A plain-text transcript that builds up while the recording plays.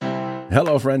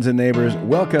Hello, friends and neighbors.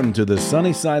 Welcome to the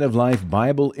Sunny Side of Life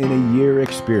Bible in a Year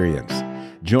experience.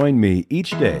 Join me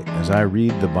each day as I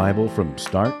read the Bible from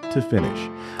start to finish.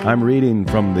 I'm reading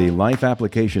from the Life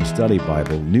Application Study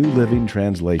Bible, New Living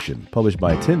Translation, published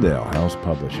by Tyndale House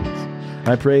Publishers.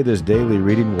 I pray this daily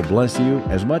reading will bless you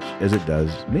as much as it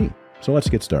does me. So let's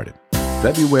get started.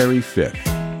 February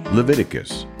 5th,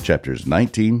 Leviticus, chapters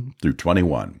 19 through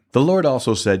 21. The Lord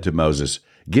also said to Moses,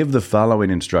 "Give the following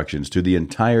instructions to the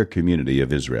entire community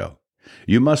of Israel.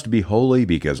 You must be holy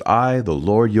because I, the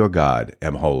Lord your God,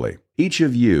 am holy. Each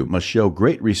of you must show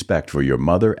great respect for your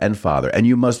mother and father, and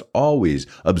you must always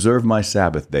observe my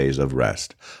Sabbath days of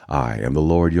rest. I am the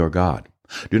Lord your God.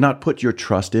 Do not put your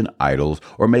trust in idols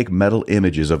or make metal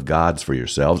images of gods for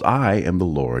yourselves. I am the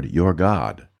Lord your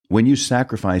God. When you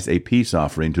sacrifice a peace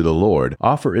offering to the Lord,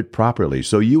 offer it properly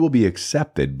so you will be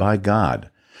accepted by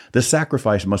God. The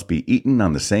sacrifice must be eaten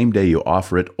on the same day you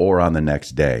offer it or on the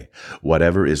next day.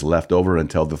 Whatever is left over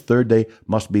until the third day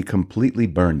must be completely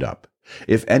burned up.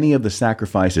 If any of the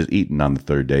sacrifice is eaten on the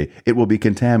third day, it will be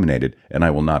contaminated, and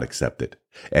I will not accept it.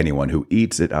 Anyone who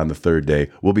eats it on the third day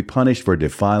will be punished for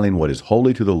defiling what is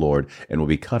holy to the Lord and will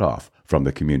be cut off from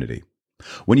the community.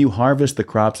 When you harvest the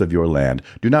crops of your land,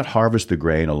 do not harvest the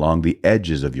grain along the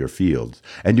edges of your fields,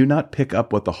 and do not pick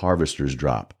up what the harvesters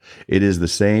drop. It is the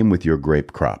same with your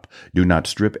grape crop. Do not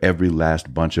strip every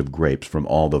last bunch of grapes from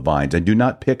all the vines, and do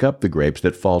not pick up the grapes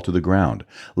that fall to the ground.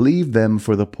 Leave them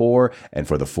for the poor and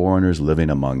for the foreigners living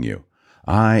among you.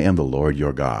 I am the Lord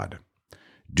your God.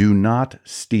 Do not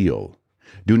steal.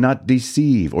 Do not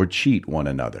deceive or cheat one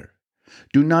another.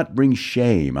 Do not bring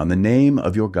shame on the name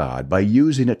of your God by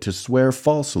using it to swear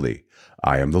falsely.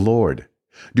 I am the Lord.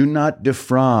 Do not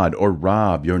defraud or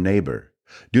rob your neighbor.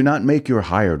 Do not make your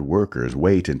hired workers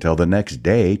wait until the next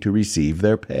day to receive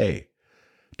their pay.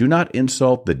 Do not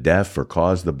insult the deaf or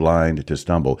cause the blind to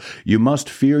stumble. You must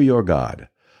fear your God.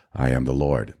 I am the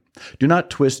Lord. Do not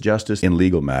twist justice in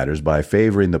legal matters by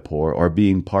favoring the poor or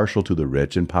being partial to the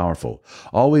rich and powerful.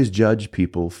 Always judge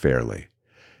people fairly.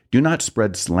 Do not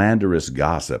spread slanderous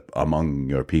gossip among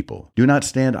your people. Do not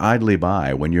stand idly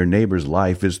by when your neighbor's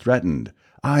life is threatened.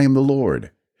 I am the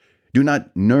Lord. Do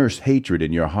not nurse hatred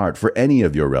in your heart for any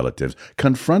of your relatives.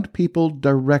 Confront people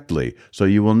directly, so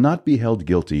you will not be held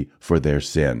guilty for their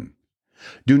sin.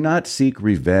 Do not seek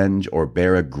revenge or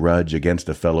bear a grudge against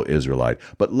a fellow Israelite,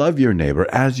 but love your neighbor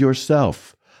as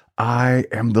yourself. I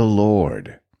am the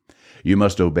Lord. You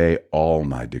must obey all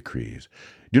my decrees.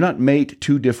 Do not mate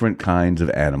two different kinds of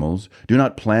animals. Do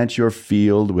not plant your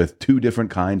field with two different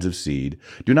kinds of seed.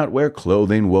 Do not wear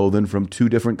clothing woven from two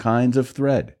different kinds of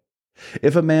thread.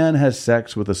 If a man has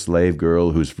sex with a slave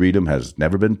girl whose freedom has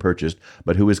never been purchased,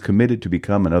 but who is committed to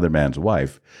become another man's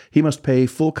wife, he must pay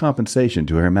full compensation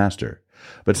to her master.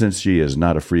 But since she is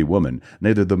not a free woman,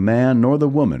 neither the man nor the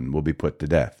woman will be put to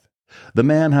death. The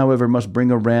man, however, must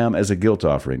bring a ram as a guilt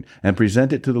offering and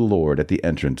present it to the Lord at the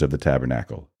entrance of the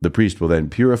tabernacle. The priest will then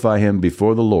purify him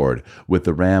before the Lord with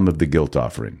the ram of the guilt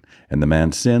offering, and the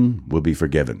man's sin will be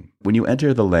forgiven. When you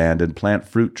enter the land and plant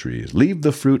fruit trees, leave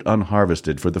the fruit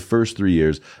unharvested for the first 3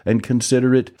 years and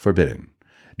consider it forbidden.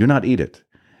 Do not eat it.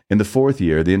 In the 4th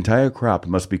year, the entire crop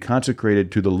must be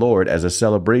consecrated to the Lord as a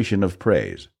celebration of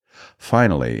praise.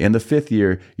 Finally, in the 5th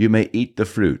year, you may eat the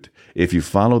fruit. If you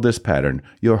follow this pattern,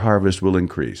 your harvest will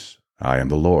increase. I am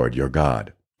the Lord your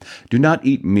God. Do not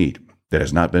eat meat that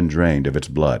has not been drained of its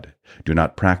blood. Do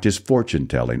not practice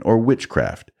fortune-telling or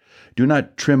witchcraft. Do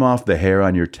not trim off the hair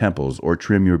on your temples or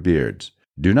trim your beards.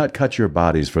 Do not cut your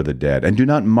bodies for the dead, and do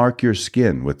not mark your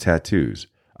skin with tattoos.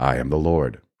 I am the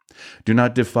Lord. Do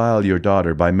not defile your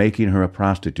daughter by making her a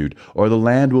prostitute, or the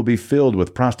land will be filled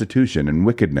with prostitution and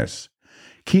wickedness.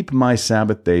 Keep my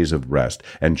Sabbath days of rest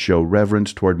and show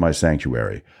reverence toward my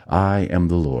sanctuary. I am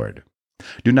the Lord.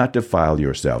 Do not defile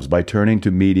yourselves by turning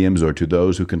to mediums or to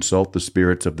those who consult the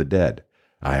spirits of the dead.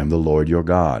 I am the Lord your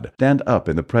God. Stand up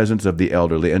in the presence of the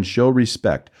elderly and show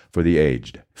respect for the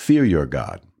aged. Fear your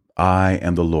God. I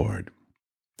am the Lord.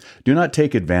 Do not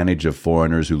take advantage of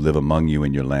foreigners who live among you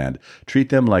in your land. Treat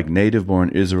them like native-born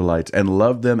Israelites and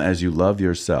love them as you love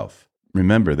yourself.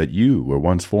 Remember that you were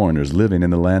once foreigners living in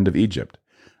the land of Egypt.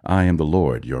 I am the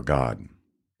Lord your God.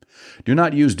 Do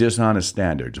not use dishonest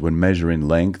standards when measuring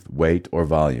length, weight, or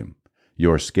volume.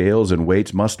 Your scales and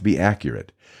weights must be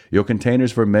accurate. Your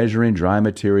containers for measuring dry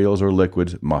materials or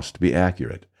liquids must be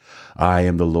accurate. I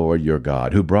am the Lord your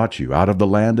God, who brought you out of the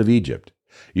land of Egypt.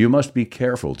 You must be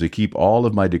careful to keep all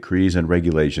of my decrees and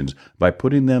regulations by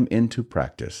putting them into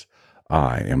practice.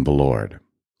 I am the Lord.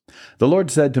 The Lord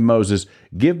said to Moses,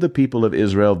 "Give the people of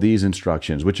Israel these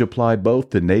instructions, which apply both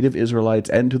to native Israelites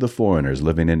and to the foreigners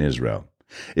living in Israel.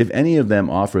 If any of them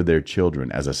offer their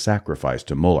children as a sacrifice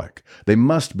to Moloch, they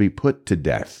must be put to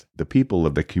death. The people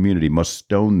of the community must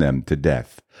stone them to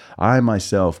death. I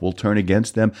myself will turn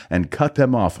against them and cut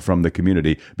them off from the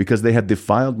community, because they have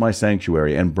defiled my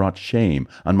sanctuary and brought shame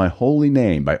on my holy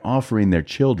name by offering their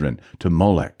children to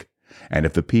Moloch. And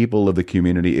if the people of the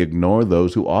community ignore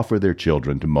those who offer their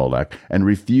children to Moloch and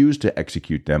refuse to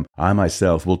execute them, I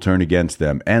myself will turn against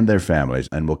them and their families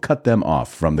and will cut them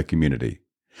off from the community.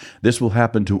 This will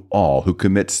happen to all who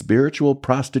commit spiritual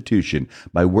prostitution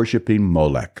by worshiping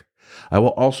Molech. I will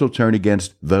also turn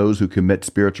against those who commit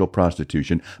spiritual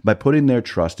prostitution by putting their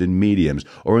trust in mediums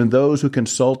or in those who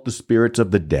consult the spirits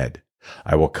of the dead.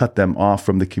 I will cut them off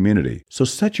from the community. So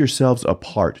set yourselves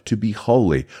apart to be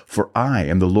holy, for I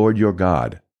am the Lord your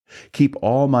God. Keep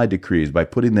all my decrees by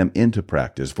putting them into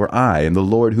practice, for I am the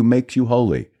Lord who makes you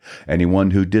holy.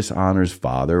 Anyone who dishonors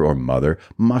father or mother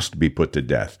must be put to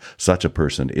death. Such a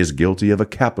person is guilty of a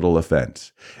capital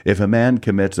offense. If a man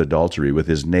commits adultery with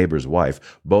his neighbor's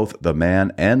wife, both the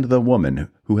man and the woman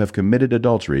who have committed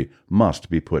adultery must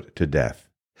be put to death.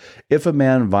 If a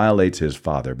man violates his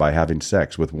father by having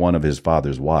sex with one of his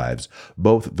father's wives,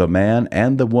 both the man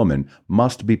and the woman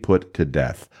must be put to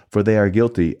death, for they are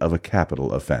guilty of a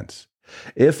capital offense.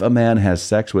 If a man has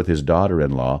sex with his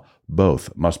daughter-in-law,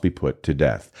 both must be put to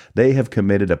death. They have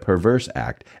committed a perverse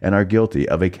act and are guilty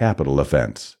of a capital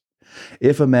offense.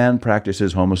 If a man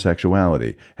practices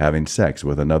homosexuality, having sex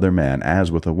with another man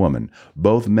as with a woman,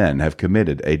 both men have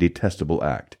committed a detestable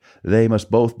act. They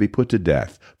must both be put to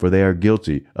death, for they are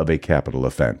guilty of a capital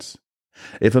offense.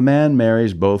 If a man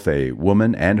marries both a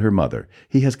woman and her mother,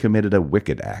 he has committed a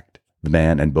wicked act. The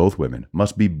man and both women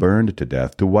must be burned to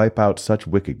death to wipe out such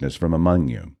wickedness from among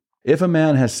you. If a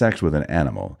man has sex with an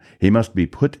animal, he must be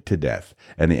put to death,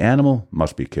 and the animal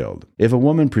must be killed. If a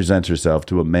woman presents herself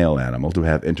to a male animal to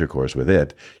have intercourse with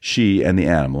it, she and the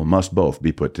animal must both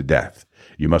be put to death.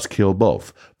 You must kill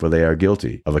both, for they are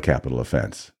guilty of a capital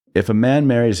offense. If a man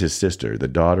marries his sister, the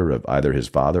daughter of either his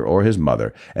father or his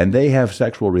mother, and they have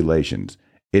sexual relations,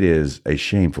 it is a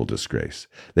shameful disgrace.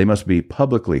 They must be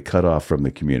publicly cut off from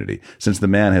the community. Since the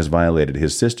man has violated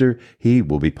his sister, he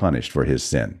will be punished for his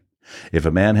sin. If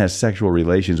a man has sexual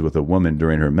relations with a woman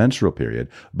during her menstrual period,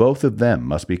 both of them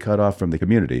must be cut off from the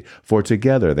community, for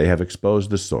together they have exposed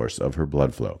the source of her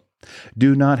blood flow.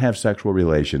 Do not have sexual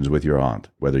relations with your aunt,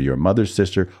 whether your mother's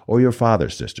sister or your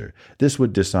father's sister. This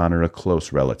would dishonor a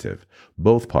close relative.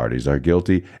 Both parties are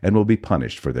guilty and will be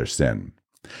punished for their sin.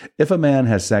 If a man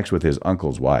has sex with his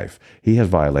uncle's wife, he has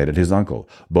violated his uncle.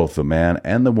 Both the man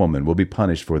and the woman will be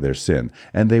punished for their sin,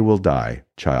 and they will die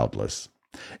childless.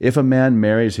 If a man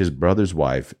marries his brother's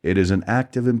wife, it is an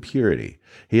act of impurity.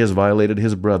 He has violated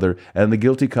his brother, and the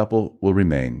guilty couple will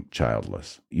remain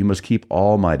childless. You must keep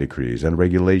all my decrees and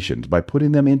regulations by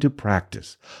putting them into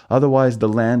practice. Otherwise, the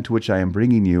land to which I am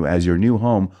bringing you as your new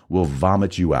home will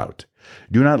vomit you out.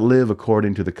 Do not live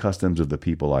according to the customs of the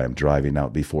people I am driving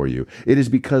out before you. It is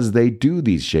because they do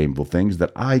these shameful things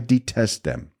that I detest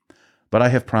them. But I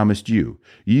have promised you,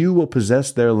 you will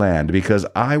possess their land, because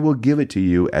I will give it to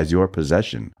you as your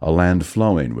possession, a land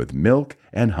flowing with milk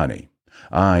and honey.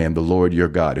 I am the Lord your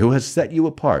God, who has set you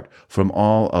apart from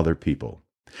all other people.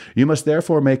 You must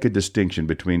therefore make a distinction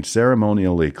between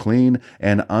ceremonially clean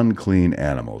and unclean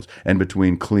animals, and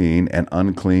between clean and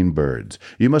unclean birds.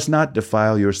 You must not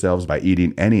defile yourselves by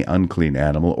eating any unclean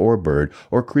animal or bird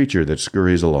or creature that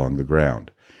scurries along the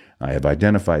ground. I have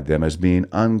identified them as being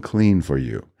unclean for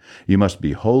you. You must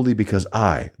be holy, because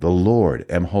I, the Lord,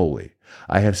 am holy.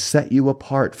 I have set you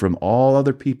apart from all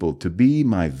other people to be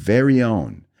my very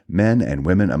own. Men and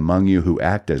women among you who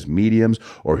act as mediums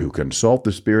or who consult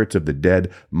the spirits of the dead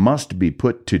must be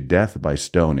put to death by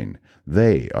stoning.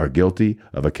 They are guilty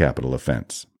of a capital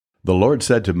offense. The Lord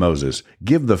said to Moses,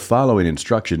 "Give the following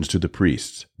instructions to the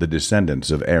priests, the descendants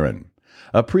of Aaron.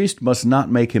 A priest must not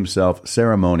make himself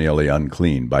ceremonially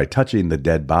unclean by touching the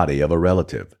dead body of a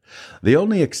relative. The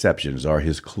only exceptions are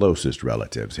his closest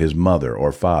relatives, his mother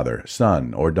or father,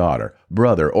 son or daughter,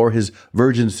 brother, or his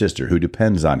virgin sister who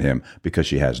depends on him because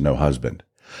she has no husband.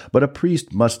 But a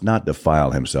priest must not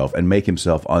defile himself and make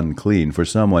himself unclean for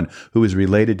someone who is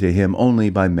related to him only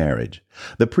by marriage.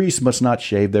 The priests must not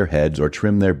shave their heads or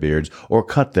trim their beards or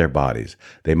cut their bodies.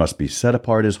 They must be set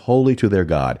apart as holy to their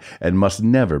God and must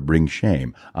never bring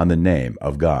shame on the name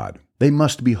of God. They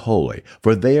must be holy,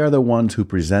 for they are the ones who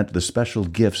present the special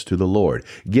gifts to the Lord,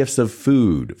 gifts of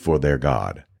food for their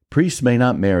God. Priests may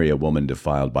not marry a woman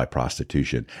defiled by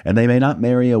prostitution, and they may not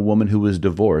marry a woman who is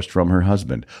divorced from her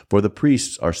husband, for the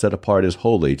priests are set apart as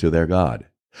holy to their God.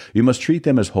 You must treat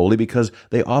them as holy because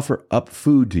they offer up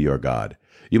food to your God.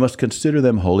 You must consider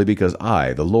them holy because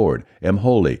I, the Lord, am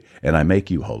holy, and I make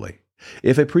you holy.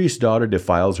 If a priest's daughter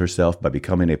defiles herself by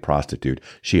becoming a prostitute,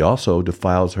 she also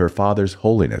defiles her father's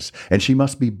holiness, and she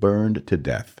must be burned to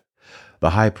death.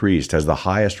 The high priest has the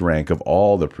highest rank of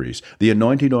all the priests. The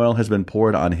anointing oil has been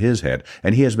poured on his head,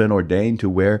 and he has been ordained to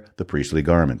wear the priestly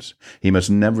garments. He must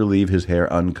never leave his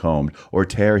hair uncombed or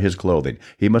tear his clothing.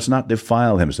 He must not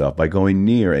defile himself by going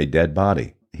near a dead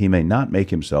body. He may not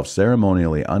make himself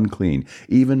ceremonially unclean,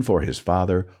 even for his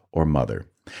father or mother.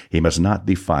 He must not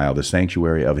defile the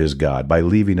sanctuary of his God by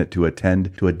leaving it to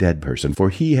attend to a dead person, for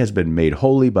he has been made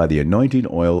holy by the anointing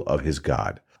oil of his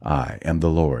God. I am the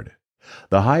Lord.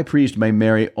 The high priest may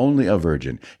marry only a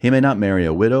virgin. He may not marry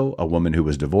a widow, a woman who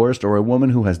was divorced, or a woman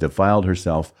who has defiled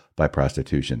herself by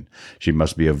prostitution. She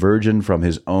must be a virgin from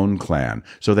his own clan,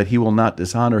 so that he will not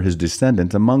dishonor his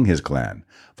descendants among his clan.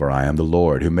 For I am the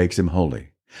Lord who makes him holy.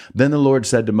 Then the Lord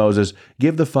said to Moses,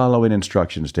 "Give the following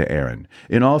instructions to Aaron.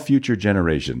 In all future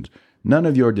generations, none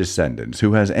of your descendants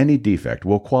who has any defect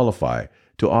will qualify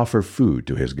to offer food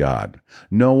to his God.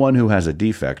 No one who has a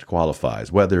defect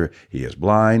qualifies, whether he is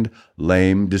blind,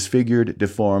 lame, disfigured,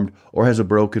 deformed, or has a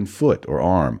broken foot or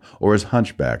arm, or is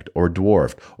hunchbacked or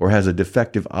dwarfed, or has a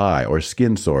defective eye, or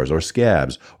skin sores, or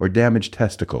scabs, or damaged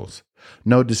testicles.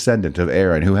 No descendant of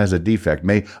Aaron who has a defect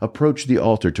may approach the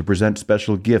altar to present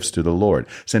special gifts to the Lord.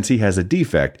 Since he has a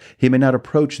defect, he may not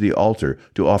approach the altar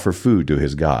to offer food to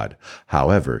his God.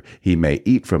 However, he may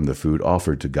eat from the food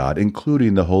offered to God,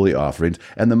 including the holy offerings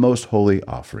and the most holy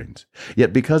offerings.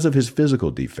 Yet because of his physical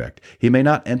defect, he may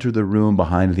not enter the room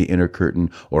behind the inner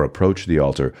curtain or approach the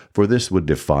altar, for this would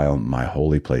defile my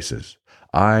holy places.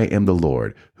 I am the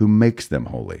Lord who makes them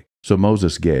holy." So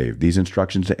Moses gave these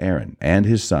instructions to Aaron and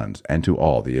his sons and to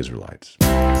all the Israelites.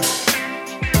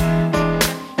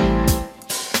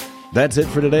 That's it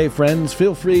for today, friends.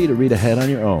 Feel free to read ahead on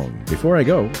your own. Before I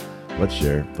go, let's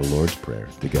share the Lord's Prayer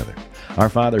together. Our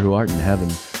Father who art in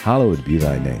heaven, hallowed be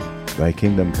thy name. Thy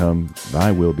kingdom come,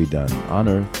 thy will be done, on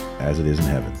earth as it is in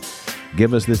heaven.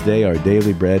 Give us this day our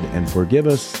daily bread, and forgive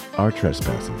us our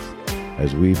trespasses,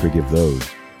 as we forgive those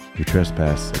who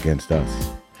trespass against us.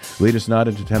 Lead us not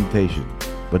into temptation,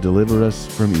 but deliver us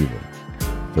from evil.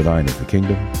 For thine is the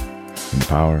kingdom, and the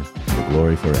power, and the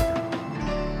glory forever.